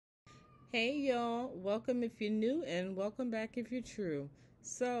Hey y'all, welcome if you're new and welcome back if you're true.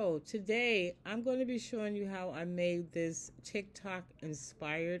 So, today I'm going to be showing you how I made this TikTok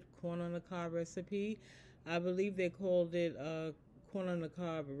inspired corn on the cob recipe. I believe they called it corn on the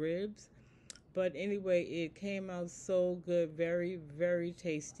cob ribs. But anyway, it came out so good, very, very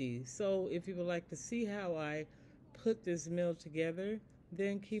tasty. So, if you would like to see how I put this meal together,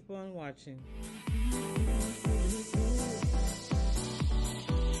 then keep on watching.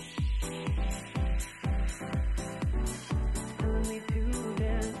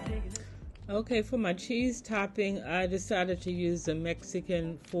 Okay, for my cheese topping, I decided to use the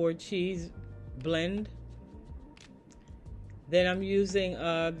Mexican 4 cheese blend. Then I'm using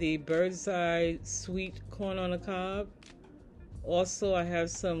the bird's eye sweet corn on the cob. Also, I have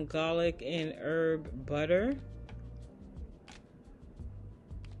some garlic and herb butter.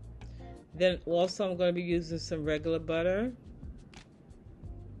 Then also I'm going to be using some regular butter.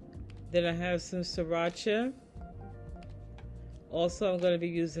 Then I have some sriracha. Also, I'm going to be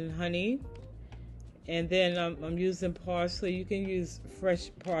using honey. And then I'm using parsley. You can use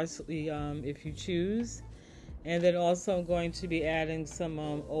fresh parsley if you choose. And then also I'm going to be adding some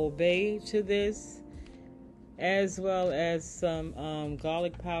Old Bay to this, as well as some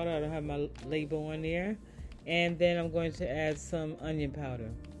garlic powder. I don't have my label on there. And then I'm going to add some onion powder.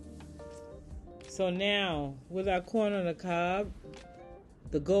 So now, with our corn on the cob,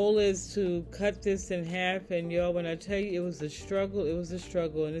 the goal is to cut this in half, and y'all, when I tell you it was a struggle, it was a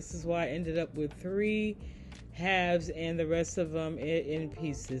struggle, and this is why I ended up with 3 halves and the rest of them in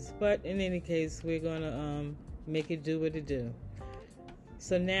pieces. But in any case, we're gonna make it do what it do.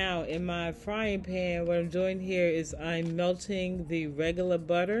 So now, in my frying pan, what I'm doing here is I'm melting the regular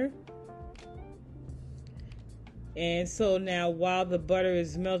butter. And so now, while the butter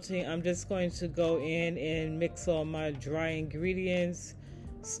is melting, I'm just going to go in and mix all my dry ingredients,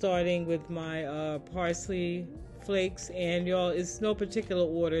 starting with my parsley flakes. And y'all, it's no particular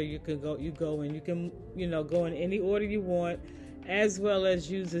order you go in. You can go in any order you want, as well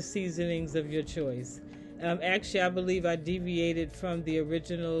as use the seasonings of your choice. Actually, I believe I deviated from the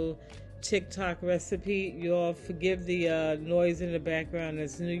original TikTok recipe. Y'all forgive the noise in the background.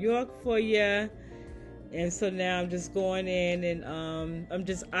 It's New York for ya. And so now I'm just going in and I'm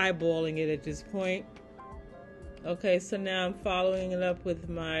just eyeballing it at this point. Okay, so now I'm following it up with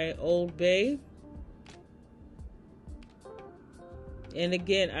my Old Bay. And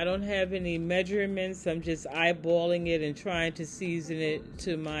again, I don't have any measurements. I'm just eyeballing it and trying to season it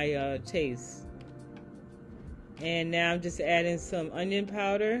to my taste. And now I'm just adding some onion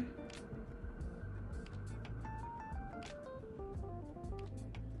powder.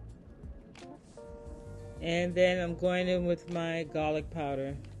 And then I'm going in with my garlic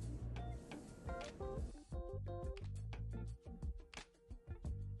powder.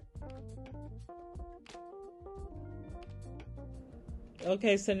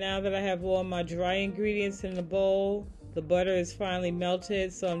 Okay, so now that I have all my dry ingredients in the bowl, the butter is finally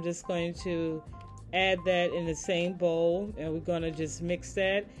melted, so I'm just going to add that in the same bowl, and we're going to just mix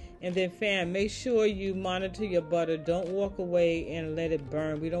that. And then fam, make sure you monitor your butter. Don't walk away and let it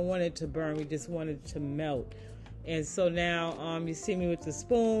burn. We don't want it to burn, we just want it to melt. And so now you see me with the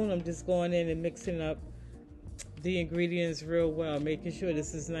spoon. I'm just going in and mixing up the ingredients real well, making sure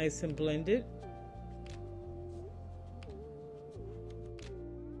this is nice and blended.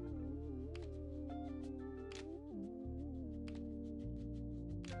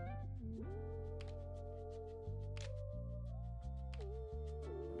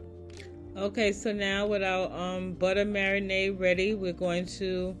 Okay, so now with our butter marinade ready, we're going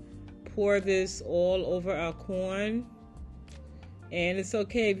to pour this all over our corn. And it's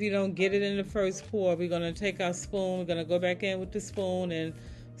okay if you don't get it in the first pour. We're going to take our spoon, we're going to go back in with the spoon and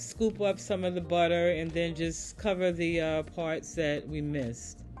scoop up some of the butter and then just cover the parts that we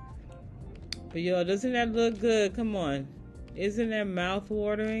missed. But y'all, doesn't that look good? Come on. Isn't that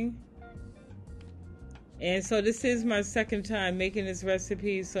mouth-watering? And so this is my second time making this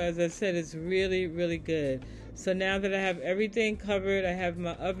recipe, so as I said, it's really, really good. So now that I have everything covered, I have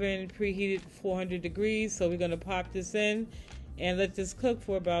my oven preheated 400 degrees, so we're going to pop this in and let this cook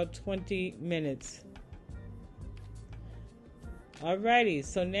for about 20 minutes. Alrighty,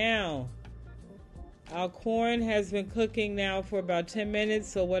 so now our corn has been cooking now for about 10 minutes,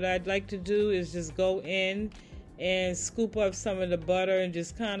 so what I'd like to do is just go in and scoop up some of the butter and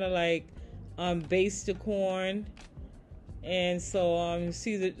just kind of like baste the corn. And so you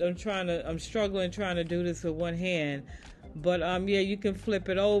see that I'm struggling trying to do this with one hand, but yeah, you can flip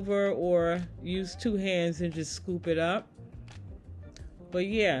it over or use 2 hands and just scoop it up. But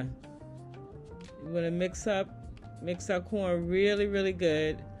yeah, we're gonna mix our corn really, really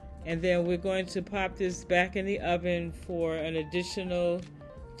good. And then we're going to pop this back in the oven for an additional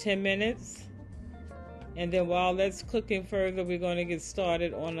 10 minutes. And then while that's cooking further, we're going to get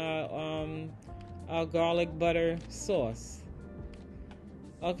started on our garlic butter sauce.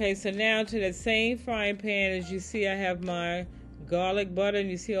 Okay, so now to that same frying pan, as you see, I have my garlic butter, and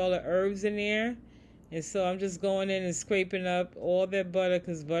you see all the herbs in there. And so I'm just going in and scraping up all that butter,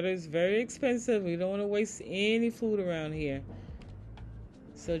 because butter is very expensive. We don't want to waste any food around here.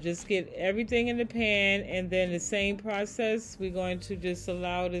 So just get everything in the pan, and then the same process, we're going to just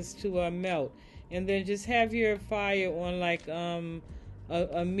allow this to melt. And then just have your fire on like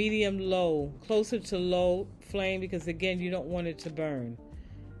a medium low, closer to low flame, because again, you don't want it to burn.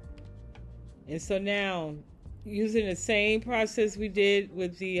 And so now, using the same process we did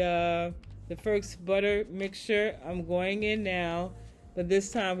with the first butter mixture, I'm going in now, but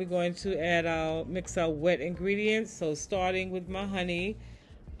this time we're going to mix our wet ingredients. So starting with my honey.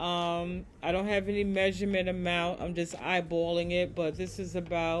 I don't have any measurement amount. I'm just eyeballing it, but this is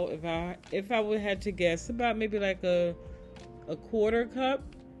about, if I would had to guess, about maybe like a quarter cup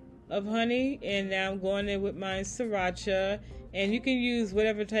of honey. And now I'm going in with my sriracha, and you can use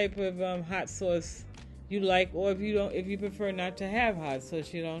whatever type of hot sauce you like, or if you prefer not to have hot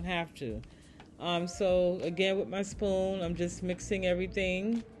sauce, you don't have to. So again, with my spoon, I'm just mixing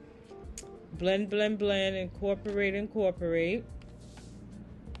everything. Blend, blend, blend, incorporate.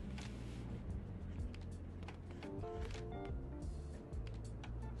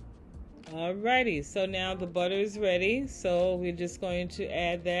 Alrighty, so now the butter is ready. So we're just going to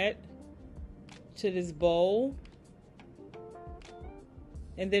add that to this bowl.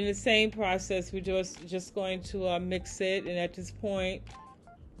 And then the same process, we're just going to mix it. And at this point,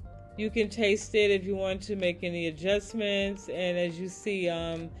 you can taste it if you want to make any adjustments. And as you see,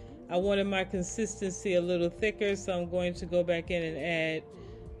 I wanted my consistency a little thicker, so I'm going to go back in and add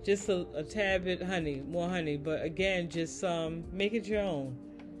just a tad bit more honey. But again, just make it your own.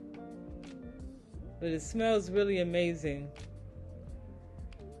 But it smells really amazing.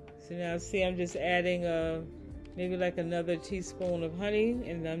 So now see, I'm just adding maybe like another teaspoon of honey,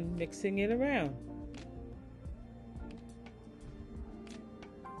 and I'm mixing it around.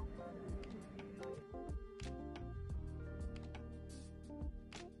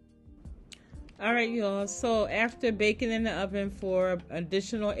 All right, y'all. So after baking in the oven for an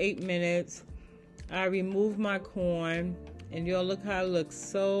additional 8 minutes, I removed my corn. And y'all, look how it looks.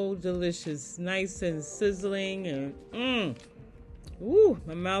 So delicious. Nice and sizzling. And woo,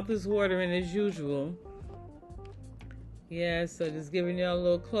 my mouth is watering as usual. Yeah, so just giving y'all a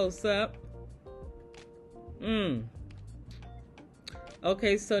little close up.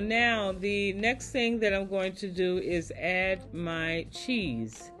 Okay, so now the next thing that I'm going to do is add my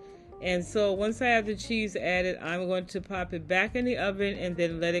cheese. And so once I have the cheese added, I'm going to pop it back in the oven and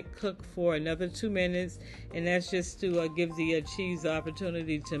then let it cook for another 2 minutes. And that's just to give the cheese the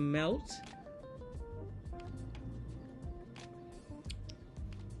opportunity to melt.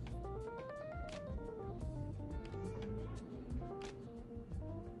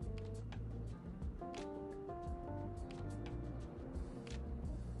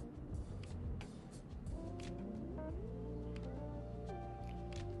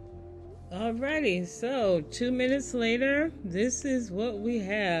 Alrighty, so 2 minutes later, this is what we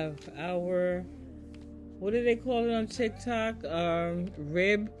have. Our, what do they call it on TikTok?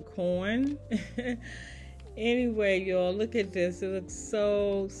 Rib corn. Anyway, y'all, look at this. It looks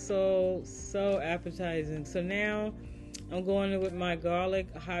so appetizing. So now I'm going in with my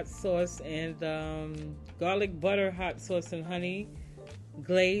garlic hot sauce and garlic butter hot sauce and honey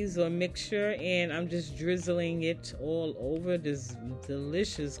glaze or mixture, and I'm just drizzling it all over this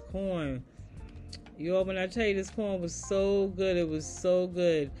delicious corn. Y'all, when I tell you this corn was so good, it was so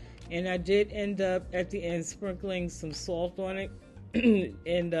good. And I did end up at the end sprinkling some salt on it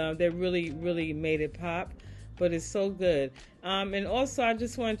and that really made it pop, but it's so good. And also I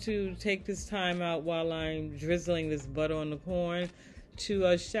just want to take this time out while I'm drizzling this butter on the corn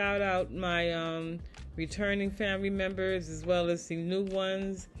to shout out my returning family members as well as the new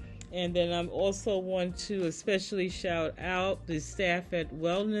ones. And then I also want to especially shout out the staff at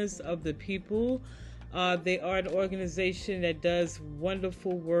Wellness of the People. They are an organization that does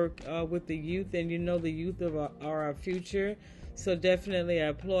wonderful work with the youth, and you know the youth are our future. So definitely I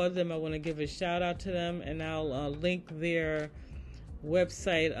applaud them. I want to give a shout out to them, and I'll link their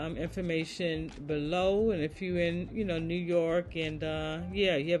website information below. And if you're in New York and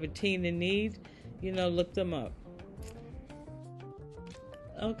you have a teen in need, look them up.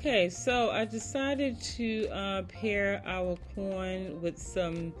 Okay, so I decided to pair our corn with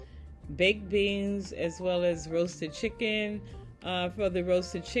some baked beans as well as roasted chicken For the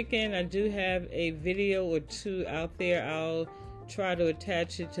roasted chicken, I do have a video or two out there. I'll try to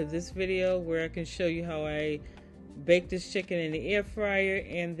attach it to this video where I can show you how I bake this chicken in the air fryer.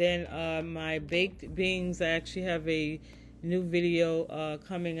 And then my baked beans, I actually have a new video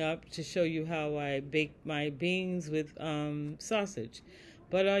coming up to show you how I bake my beans with sausage.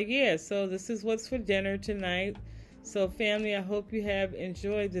 But yeah, so this is what's for dinner tonight. So family, I hope you have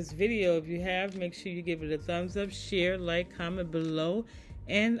enjoyed this video. If you have, make sure you give it a thumbs up, share, like, comment below.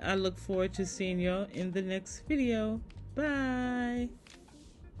 And I look forward to seeing y'all in the next video. Bye.